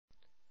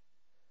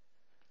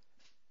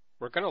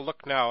We're going to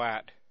look now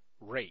at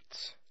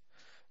rates.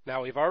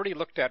 Now we've already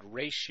looked at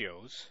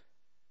ratios.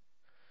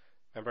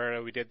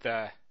 Remember we did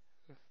the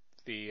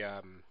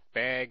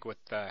bag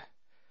with the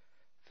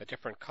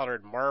different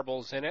colored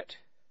marbles in it.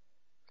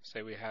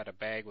 Say we had a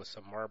bag with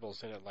some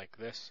marbles in it like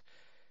this.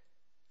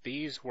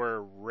 These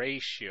were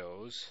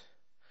ratios,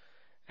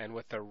 and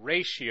with the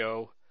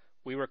ratio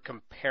we were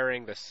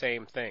comparing the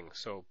same thing.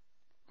 So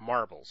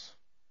marbles,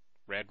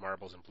 red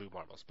marbles and blue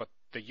marbles, but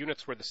the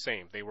units were the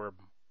same. They were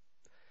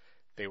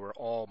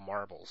all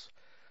marbles.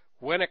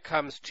 When it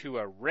comes to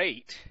a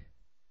rate,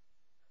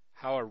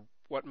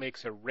 what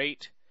makes a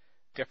rate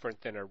different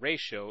than a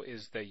ratio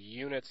is the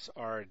units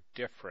are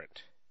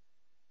different.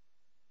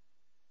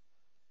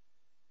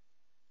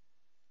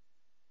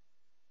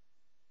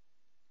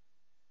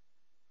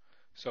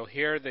 So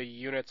here the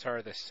units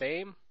are the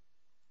same.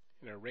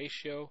 In a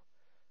ratio,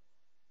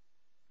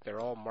 they're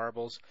all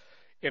marbles.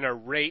 In a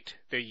rate,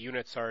 the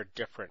units are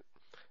different.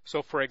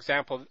 So for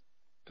example,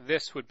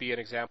 this would be an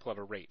example of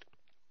a rate.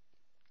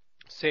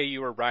 Say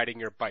you were riding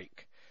your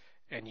bike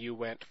and you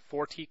went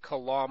 40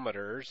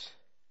 kilometers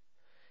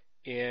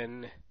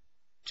in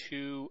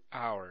 2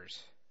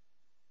 hours.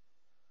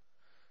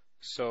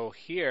 So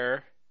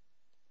here,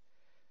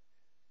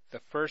 the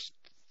first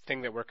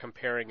thing that we're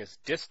comparing is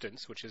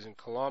distance, which is in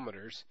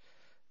kilometers,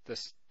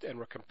 and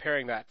we're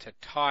comparing that to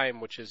time,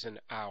 which is in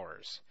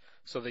hours.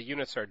 So the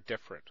units are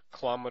different,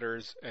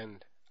 kilometers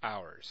and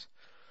hours.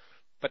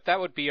 But that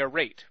would be a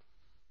rate,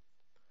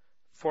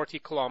 40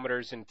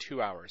 kilometers in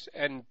 2 hours.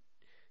 And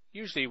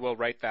usually we'll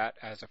write that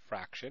as a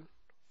fraction,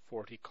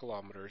 40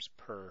 kilometers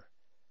per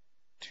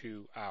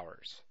 2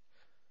 hours.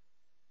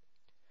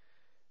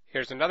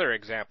 Here's another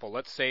example.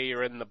 Let's say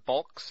you're in the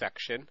bulk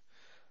section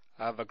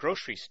of a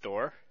grocery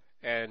store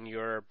and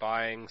you're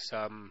buying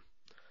some,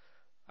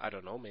 I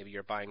don't know, maybe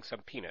you're buying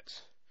some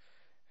peanuts.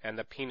 And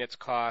the peanuts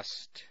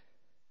cost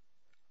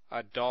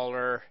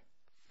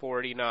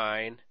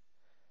 $1.49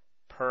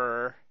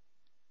 per,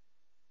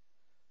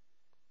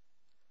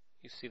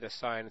 you see the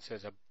sign, it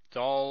says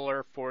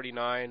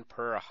 $1.49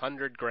 per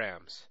 100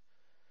 grams.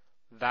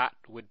 That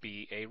would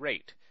be a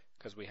rate,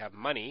 because we have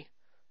money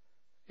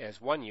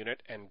as one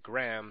unit and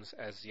grams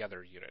as the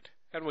other unit.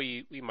 And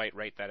we might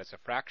write that as a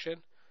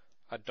fraction,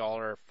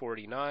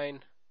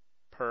 $1.49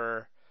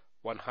 per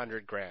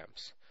 100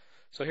 grams.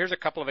 So here's a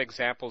couple of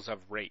examples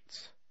of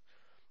rates.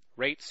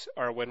 Rates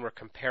are when we're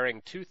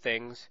comparing two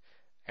things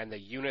and the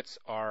units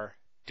are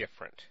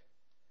different.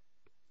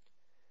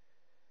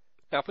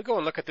 Now if we go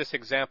and look at this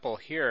example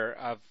here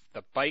of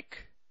the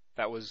bike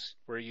that was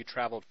where you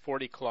traveled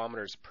 40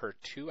 kilometers per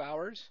 2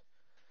 hours,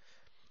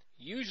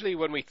 usually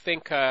when we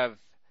think of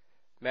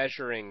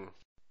measuring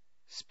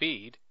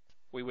speed,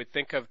 we would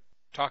think of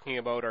talking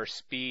about our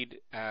speed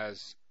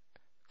as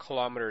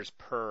kilometers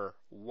per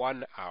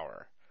 1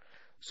 hour.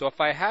 So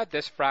if I had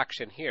this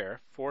fraction here,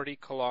 40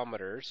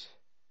 kilometers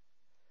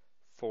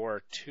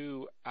for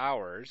 2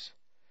 hours,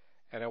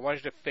 and I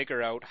wanted to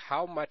figure out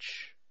how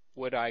much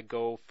would I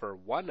go for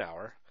 1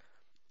 hour,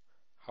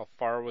 how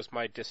far was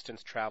my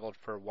distance traveled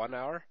for 1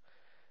 hour?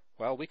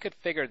 Well, we could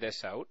figure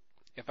this out.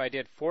 If I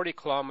did 40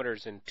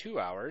 kilometers in 2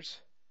 hours,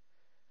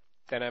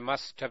 then I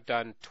must have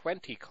done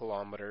 20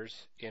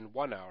 kilometers in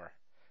 1 hour,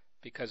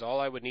 because all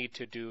I would need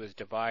to do is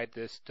divide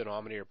this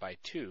denominator by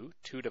 2.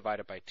 2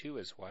 divided by 2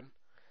 is 1.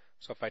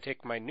 So if I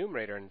take my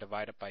numerator and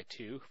divide it by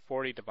 2,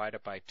 40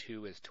 divided by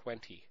 2 is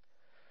 20.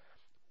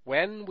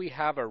 When we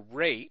have a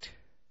rate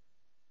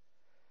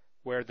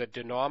where the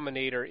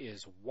denominator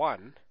is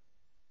 1,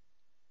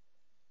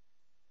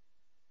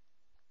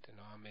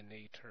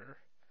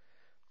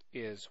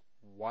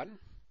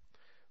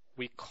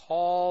 we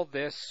call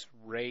this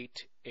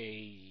rate a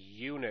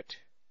unit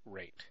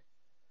rate.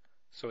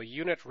 So a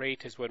unit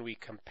rate is when we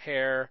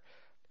compare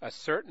a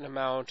certain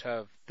amount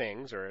of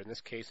things, or in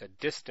this case a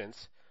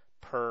distance,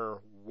 per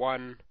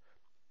 1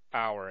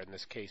 hour. In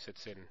this case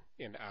it's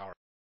in hours.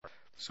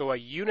 So a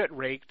unit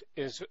rate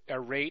is a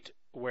rate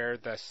where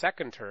the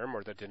second term,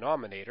 or the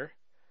denominator,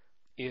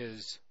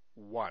 is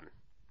 1.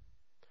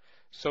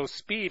 So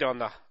speed on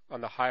the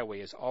highway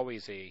is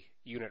always a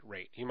unit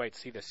rate. You might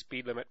see the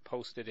speed limit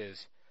posted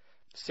is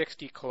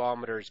 60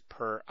 kilometers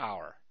per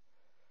hour.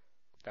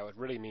 That would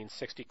really mean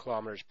 60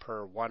 kilometers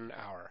per 1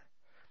 hour.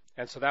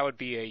 And so that would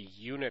be a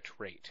unit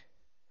rate.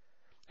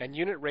 And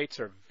unit rates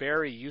are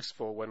very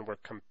useful when we're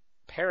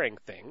comparing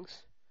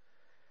things.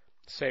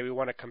 Say we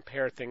want to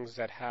compare things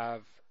that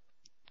have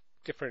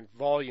different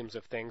volumes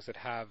of things that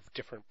have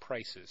different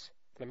prices.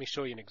 Let me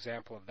show you an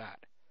example of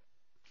that.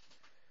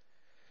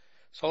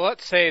 So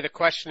let's say the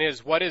question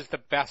is, what is the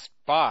best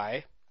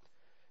buy?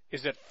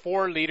 Is it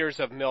 4 liters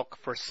of milk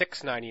for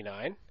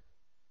 $6.99?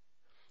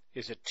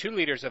 Is it 2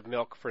 liters of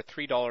milk for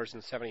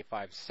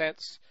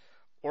 $3.75?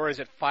 Or is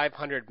it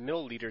 500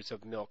 milliliters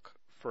of milk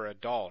for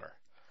 $1?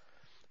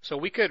 So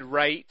we could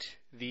write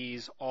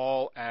these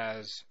all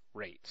as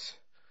rates.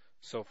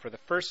 So for the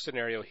first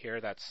scenario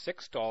here, that's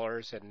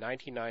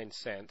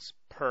 $6.99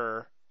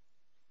 per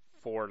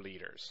 4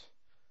 liters.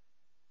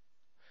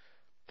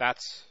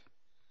 That's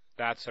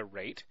That's a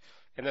rate.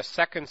 In the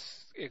second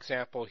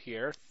example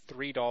here,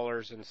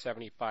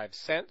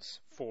 $3.75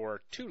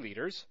 for 2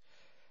 liters.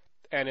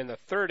 And in the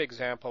third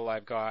example,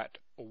 I've got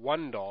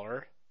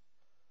 $1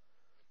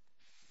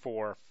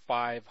 for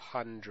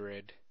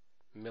 500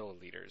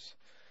 milliliters.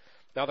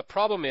 Now the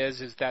problem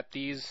is that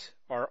these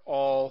are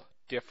all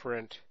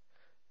different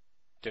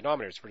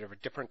denominators for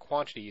different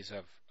quantities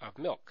of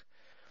milk.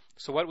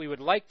 So what we would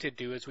like to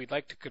do is we'd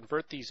like to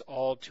convert these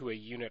all to a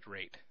unit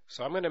rate.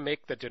 So I'm going to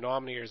make the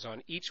denominators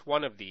on each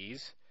one of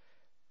these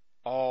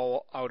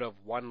all out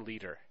of 1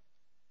 liter.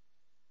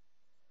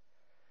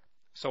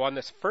 So on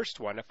this first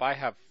one, if I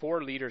have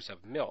 4 liters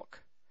of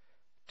milk,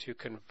 to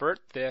convert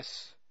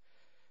this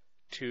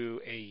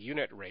to a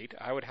unit rate,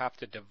 I would have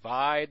to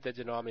divide the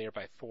denominator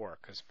by 4,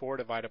 because 4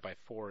 divided by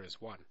 4 is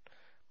 1.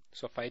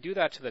 So if I do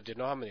that to the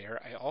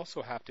denominator, I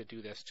also have to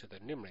do this to the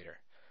numerator.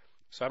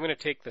 So I'm going to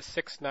take the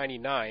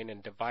 $6.99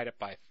 and divide it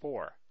by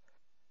 4.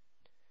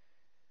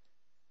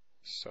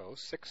 So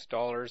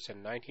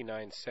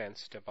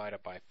 $6.99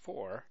 divided by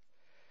 4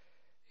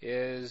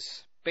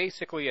 is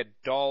basically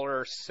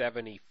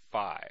 $1.75.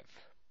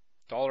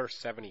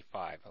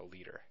 $1.75 a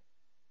liter.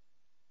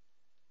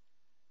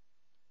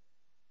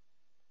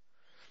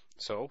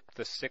 So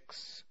the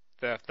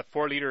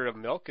 4 liter of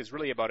milk is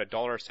really about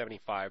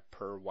 $1.75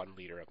 per 1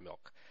 liter of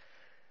milk.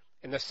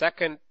 In the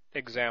second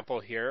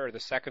example here, or the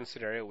second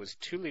scenario, was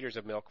 2 liters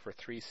of milk for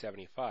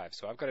 $3.75.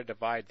 So I've got to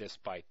divide this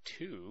by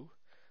 2,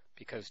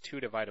 because 2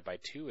 divided by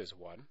 2 is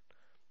 1.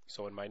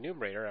 So in my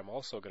numerator, I'm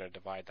also going to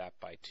divide that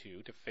by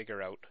 2 to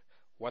figure out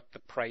what the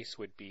price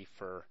would be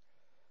for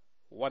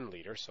 1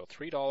 liter. So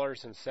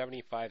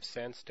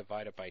 $3.75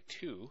 divided by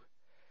 2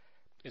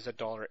 is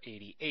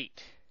 $1.88.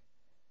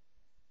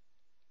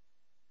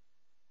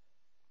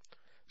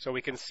 So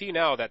we can see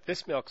now that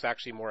this milk's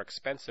actually more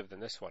expensive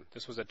than this one.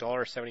 This was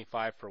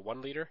 $1.75 for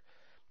 1 liter.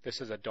 This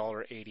is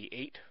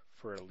 $1.88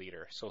 for a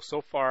liter.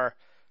 So far,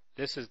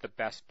 this is the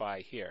best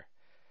buy here.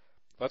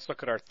 Let's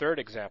look at our third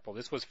example.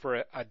 This was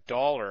for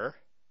 $1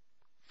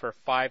 for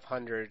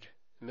 500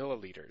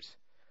 milliliters.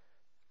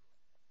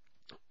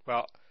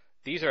 Well,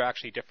 these are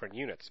actually different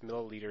units,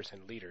 milliliters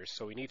and liters.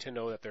 So we need to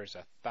know that there's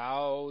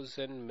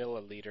 1,000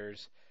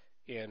 milliliters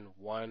in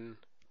 1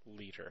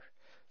 liter.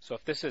 So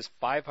if this is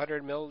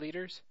 500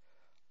 milliliters,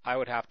 I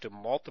would have to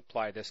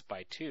multiply this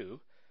by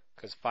 2,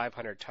 because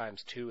 500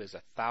 times 2 is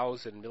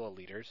 1,000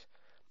 milliliters,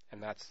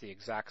 and that's the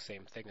exact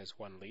same thing as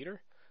 1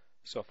 liter.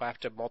 So if I have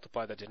to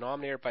multiply the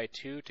denominator by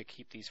 2 to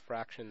keep these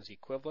fractions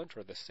equivalent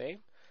or the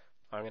same,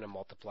 I'm going to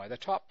multiply the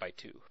top by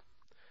 2.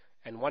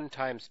 And 1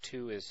 times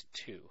 2 is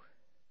 2.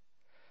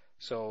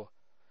 So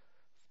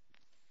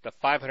the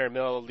 500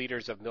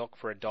 milliliters of milk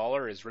for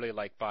 $1 is really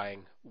like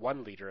buying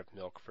 1 liter of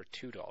milk for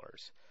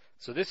 $2.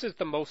 So this is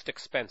the most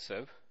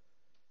expensive.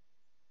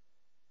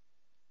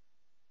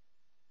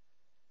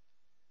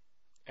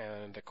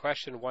 And the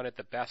question wanted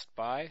the best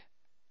buy.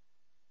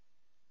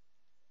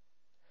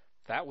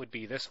 That would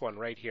be this one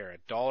right here,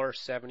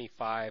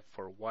 $1.75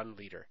 for 1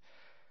 liter.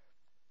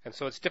 And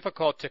so it's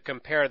difficult to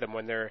compare them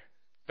when the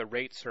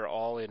rates are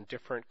all in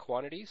different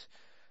quantities.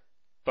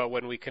 But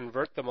when we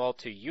convert them all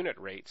to unit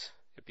rates,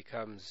 it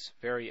becomes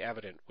very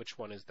evident which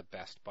one is the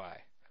best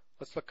buy.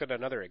 Let's look at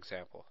another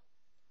example.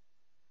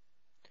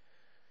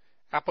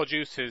 Apple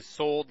juice is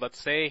sold, let's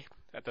say,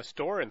 at the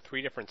store in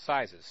 3 different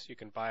sizes. You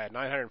can buy a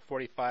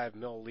 945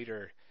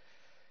 milliliter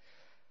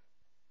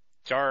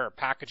jar or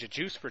package of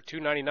juice for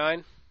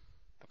 $2.99,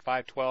 the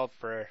 512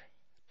 for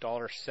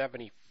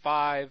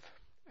 $1.75,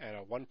 and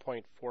a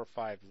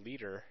 1.45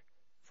 liter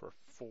for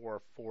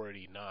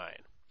 $4.49.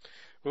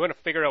 We want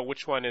to figure out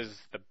which one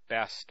is the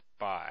best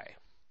buy.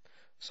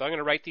 So I'm going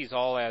to write these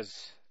all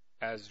as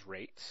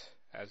rates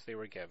as they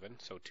were given.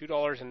 So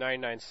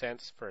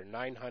 $2.99 for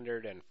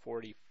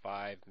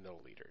 945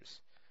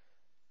 milliliters.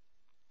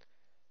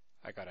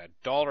 I got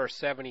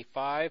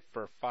 $1.75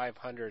 for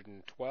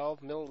 512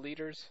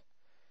 milliliters.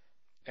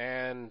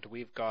 And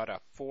we've got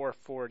a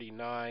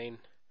 $4.49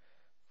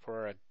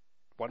 for a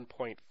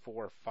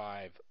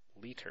 1.45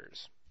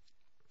 liters.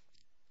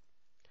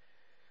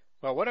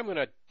 Well, what I'm going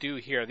to do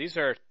here, these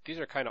are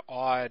kind of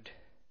odd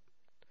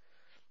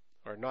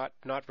or not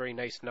very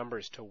nice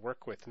numbers to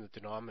work with in the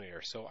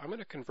denominator. So I'm going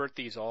to convert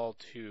these all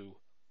to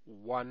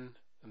 1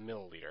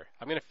 milliliter.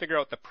 I'm going to figure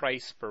out the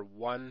price for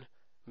 1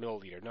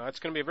 milliliter. Now, it's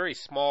going to be a very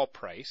small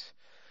price,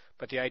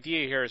 but the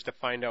idea here is to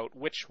find out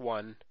which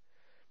one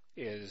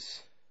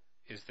is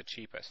the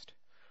cheapest.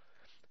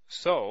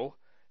 So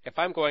if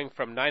I'm going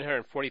from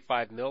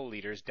 945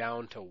 milliliters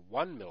down to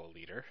 1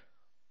 milliliter,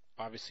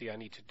 obviously I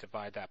need to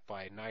divide that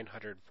by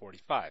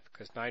 945,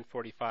 because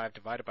 945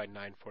 divided by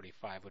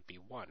 945 would be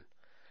 1.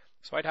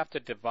 So I'd have to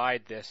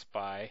divide this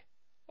by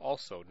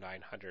also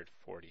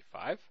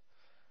 945.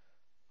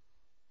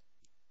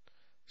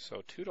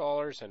 So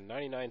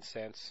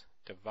 $2.99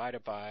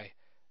 divided by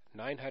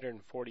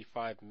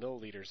 945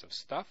 milliliters of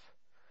stuff.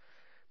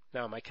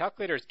 Now my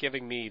calculator is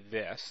giving me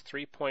this,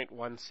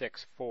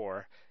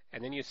 3.164,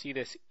 and then you see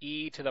this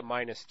e to the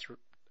minus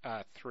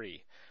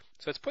 3.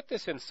 So let's put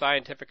this in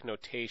scientific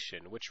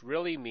notation, which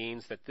really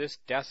means that this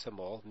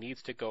decimal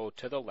needs to go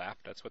to the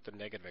left. That's what the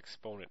negative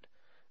exponent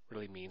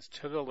really means.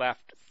 To the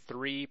left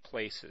 3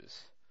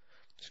 places.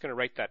 I'm just going to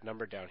write that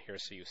number down here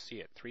so you see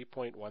it.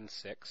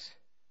 3.16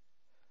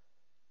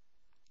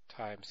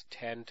 times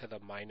 10 to the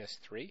minus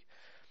 3.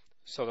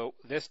 So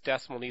this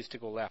decimal needs to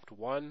go left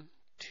 1,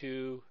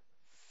 2,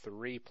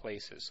 3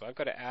 places. So I've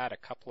got to add a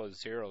couple of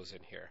zeros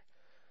in here.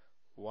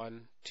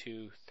 1,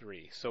 2,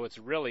 3. So it's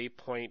really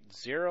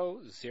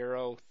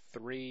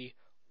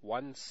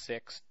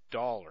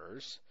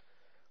 $0.00316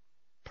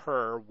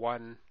 per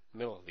 1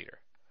 milliliter.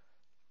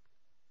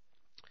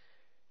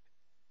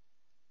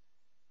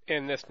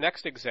 In this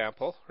next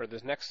example, or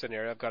this next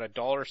scenario, I've got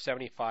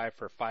 $1.75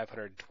 for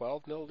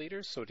 512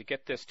 milliliters. So to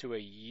get this to a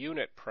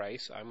unit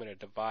price, I'm going to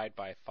divide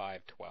by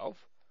 512.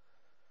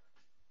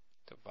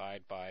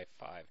 Divide by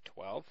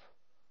 512.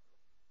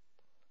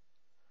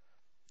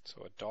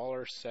 So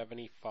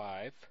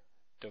 $1.75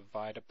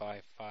 divided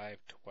by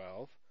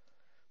 512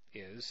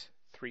 is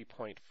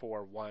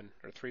 3.41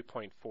 or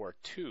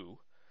 3.42,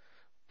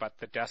 but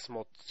the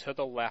decimal to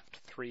the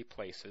left 3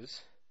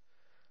 places.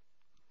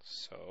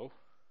 So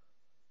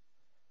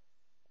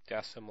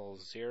decimal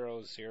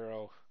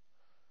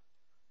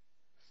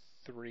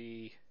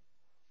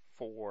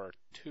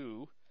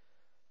 0.00342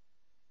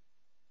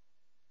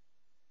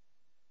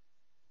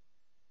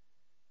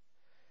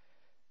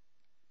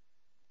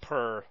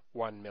 per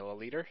 1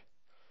 milliliter.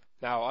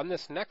 Now on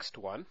this next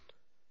one,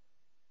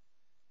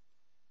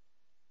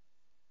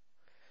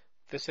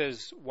 this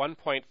is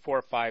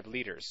 1.45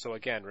 liters. So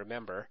again,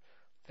 remember,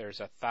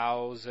 there's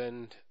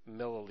 1,000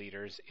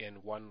 milliliters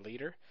in 1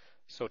 liter.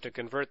 So to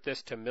convert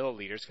this to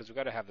milliliters, because we've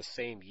got to have the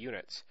same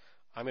units,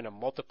 I'm going to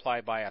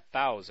multiply by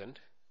 1,000,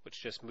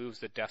 which just moves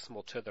the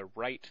decimal to the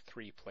right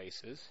 3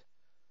 places.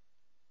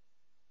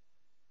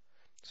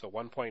 So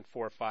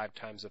 1.45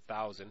 times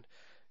 1,000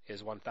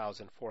 is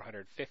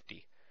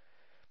 1,450.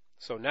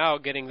 So now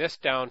getting this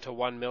down to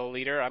 1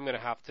 milliliter, I'm going to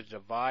have to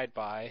divide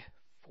by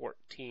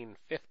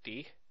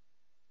 1450.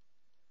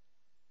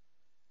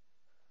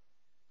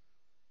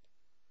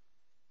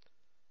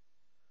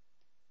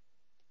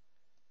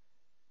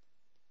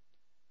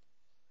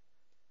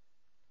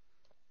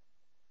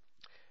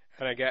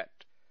 And I get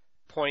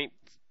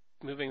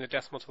moving the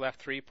decimal to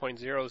left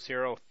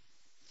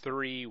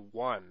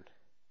 3.0031.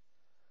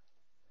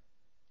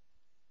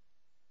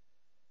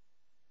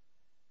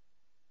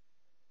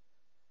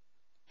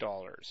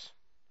 Dollars.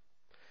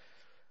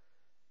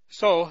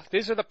 So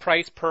these are the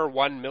price per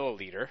 1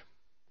 milliliter,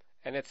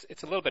 and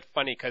it's a little bit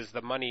funny because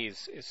the money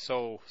is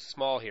so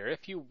small here.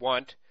 If you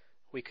want,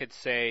 we could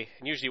say,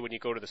 and usually when you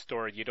go to the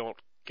store, you don't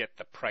get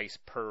the price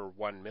per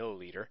 1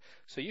 milliliter.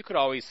 So you could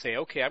always say,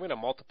 okay, I'm going to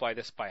multiply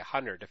this by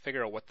 100 to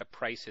figure out what the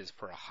price is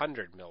for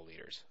 100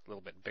 milliliters, a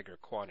little bit bigger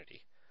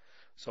quantity.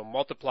 So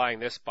multiplying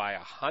this by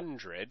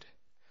 100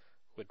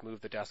 would move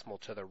the decimal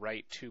to the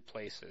right 2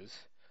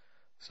 places.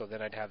 So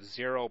then I'd have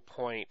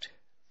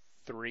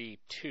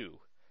 0.32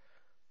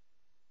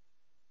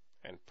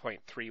 and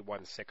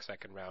 0.316 I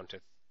can round to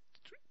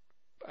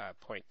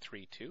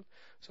 0.32.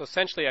 So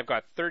essentially I've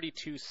got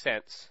 32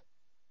 cents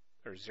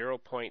or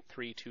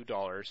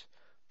 $0.32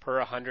 per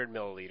 100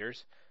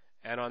 milliliters.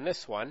 And on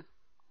this one,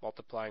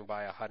 multiplying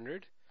by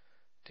 100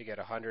 to get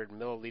 100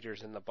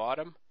 milliliters in the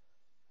bottom,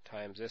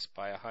 times this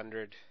by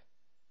 100.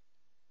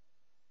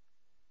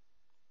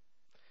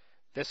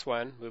 This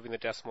one, moving the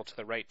decimal to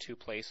the right 2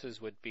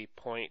 places, would be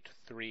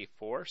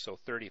 0.34, so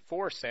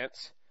 34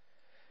 cents.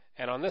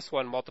 And on this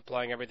one,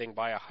 multiplying everything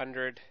by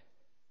 100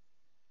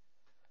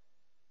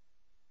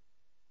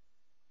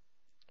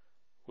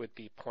 would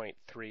be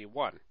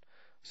 0.31.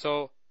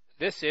 So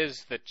this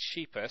is the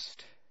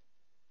cheapest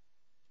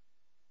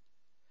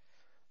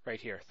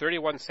right here,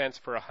 31 cents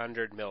for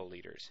 100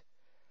 milliliters.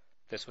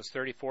 This was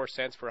 34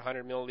 cents for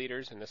 100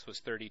 milliliters, and this was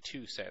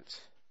 32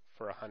 cents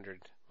for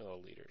 100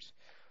 milliliters.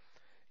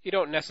 You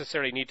don't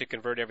necessarily need to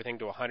convert everything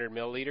to 100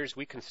 milliliters.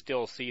 We can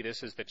still see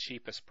this is the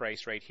cheapest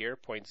price right here.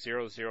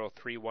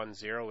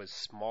 0.00310 is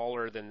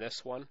smaller than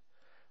this one,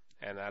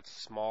 and that's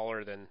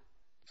smaller than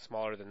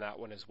that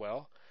one as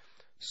well.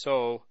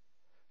 So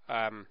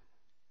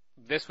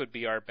this would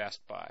be our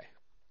best buy.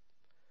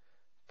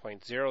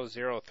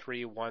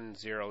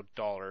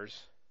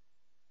 $0.00310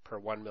 per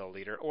 1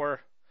 milliliter,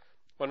 or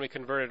when we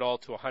convert it all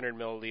to 100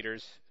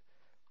 milliliters,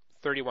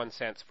 31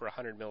 cents for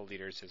 100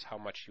 milliliters is how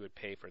much you would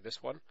pay for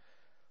this one.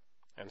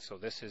 And so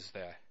this is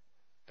the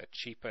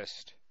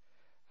cheapest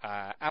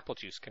apple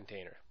juice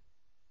container.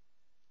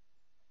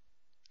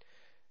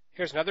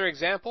 Here's another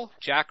example.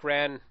 Jack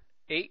ran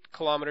 8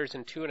 kilometers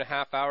in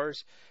 2.5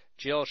 hours.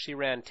 Jill, she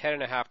ran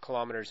 10.5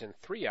 kilometers in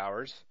 3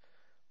 hours.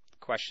 The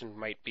question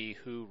might be,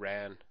 who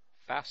ran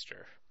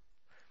faster?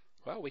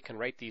 Well, we can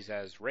write these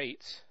as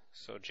rates.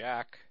 So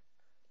Jack,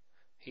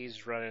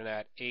 he's running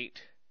at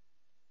 8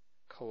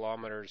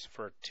 kilometers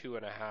for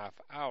 2.5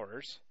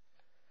 hours.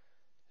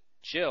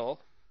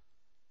 Jill,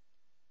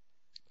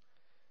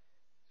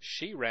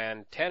 she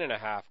ran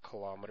 10.5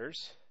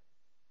 kilometers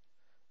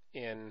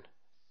in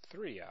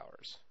 3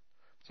 hours.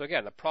 So So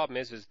again, the problem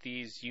is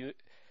the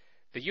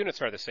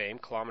units are the same,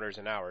 kilometers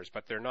and hours,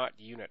 but they're not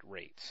unit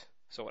rates.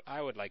 So what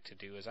I would like to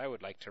do is I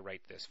would like to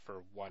write this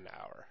for 1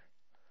 hour.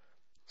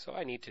 So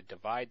I need to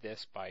divide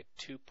this by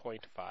 2.5,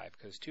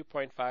 because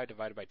 2.5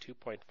 divided by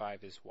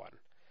 2.5 is 1.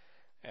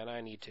 And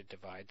I need to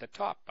divide the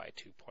top by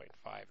 2.5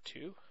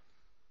 too.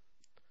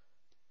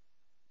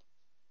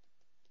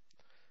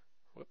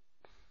 Whoop.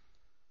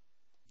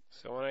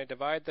 So when I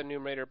divide the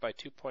numerator by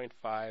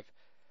 2.5,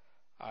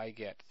 I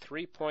get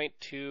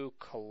 3.2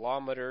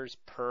 kilometers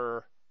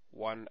per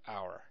 1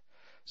 hour.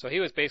 So he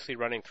was basically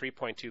running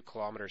 3.2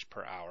 kilometers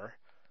per hour.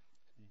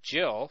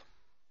 Jill,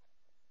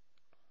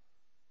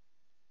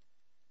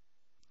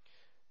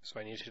 so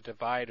I need to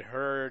divide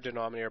her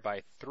denominator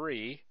by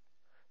 3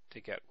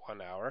 to get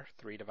 1 hour.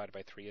 3 divided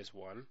by 3 is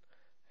 1.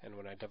 And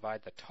when I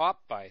divide the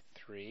top by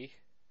 3,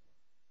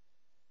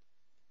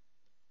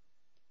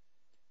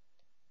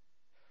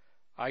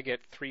 I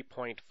get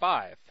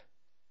 3.5.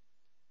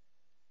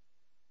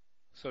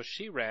 So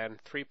she ran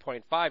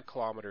 3.5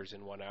 kilometers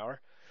in 1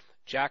 hour.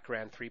 Jack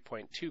ran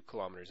 3.2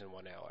 kilometers in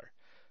 1 hour.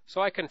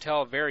 So I can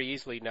tell very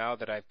easily now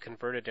that I've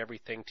converted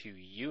everything to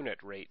unit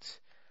rates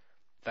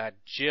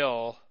that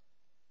Jill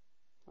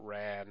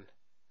ran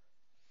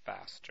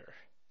faster.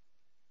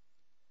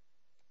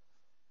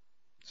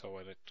 So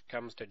when it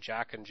comes to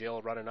Jack and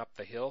Jill running up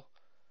the hill,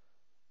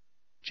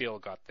 Jill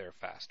got there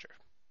faster.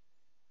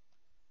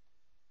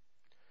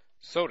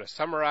 So to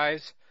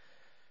summarize,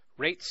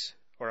 rates,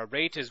 or a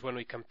rate is when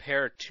we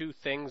compare two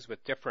things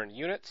with different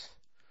units,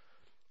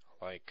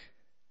 like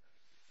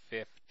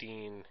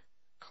 15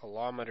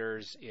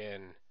 kilometers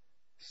in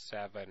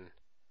 7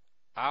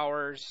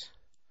 hours.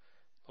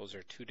 Those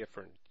are two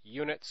different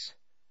units.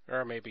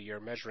 Or maybe you're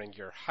measuring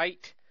your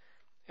height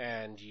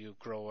and you've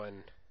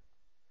grown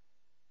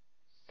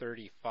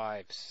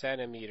 35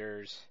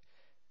 centimeters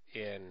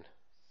in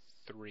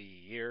 3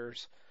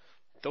 years.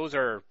 Those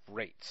are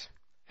rates.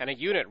 And a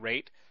unit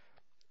rate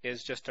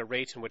is just a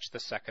rate in which the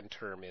second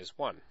term is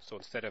 1. So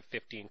instead of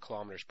 15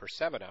 kilometers per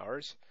 7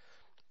 hours,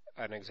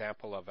 an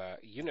example of a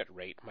unit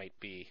rate might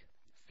be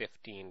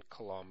 15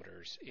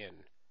 kilometers in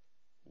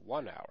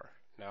 1 hour.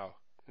 Now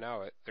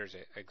there's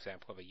an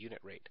example of a unit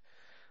rate.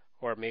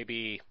 Or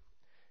maybe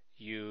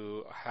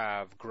you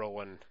have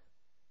grown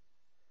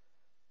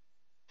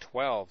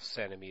 12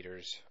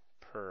 centimeters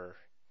per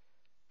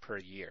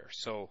year,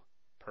 so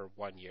per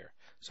 1 year.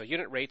 So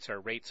unit rates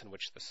are rates in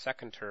which the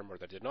second term, or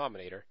the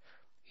denominator,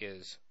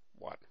 is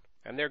 1.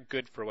 And they're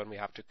good for when we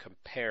have to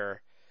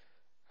compare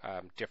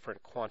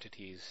different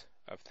quantities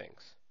of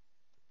things.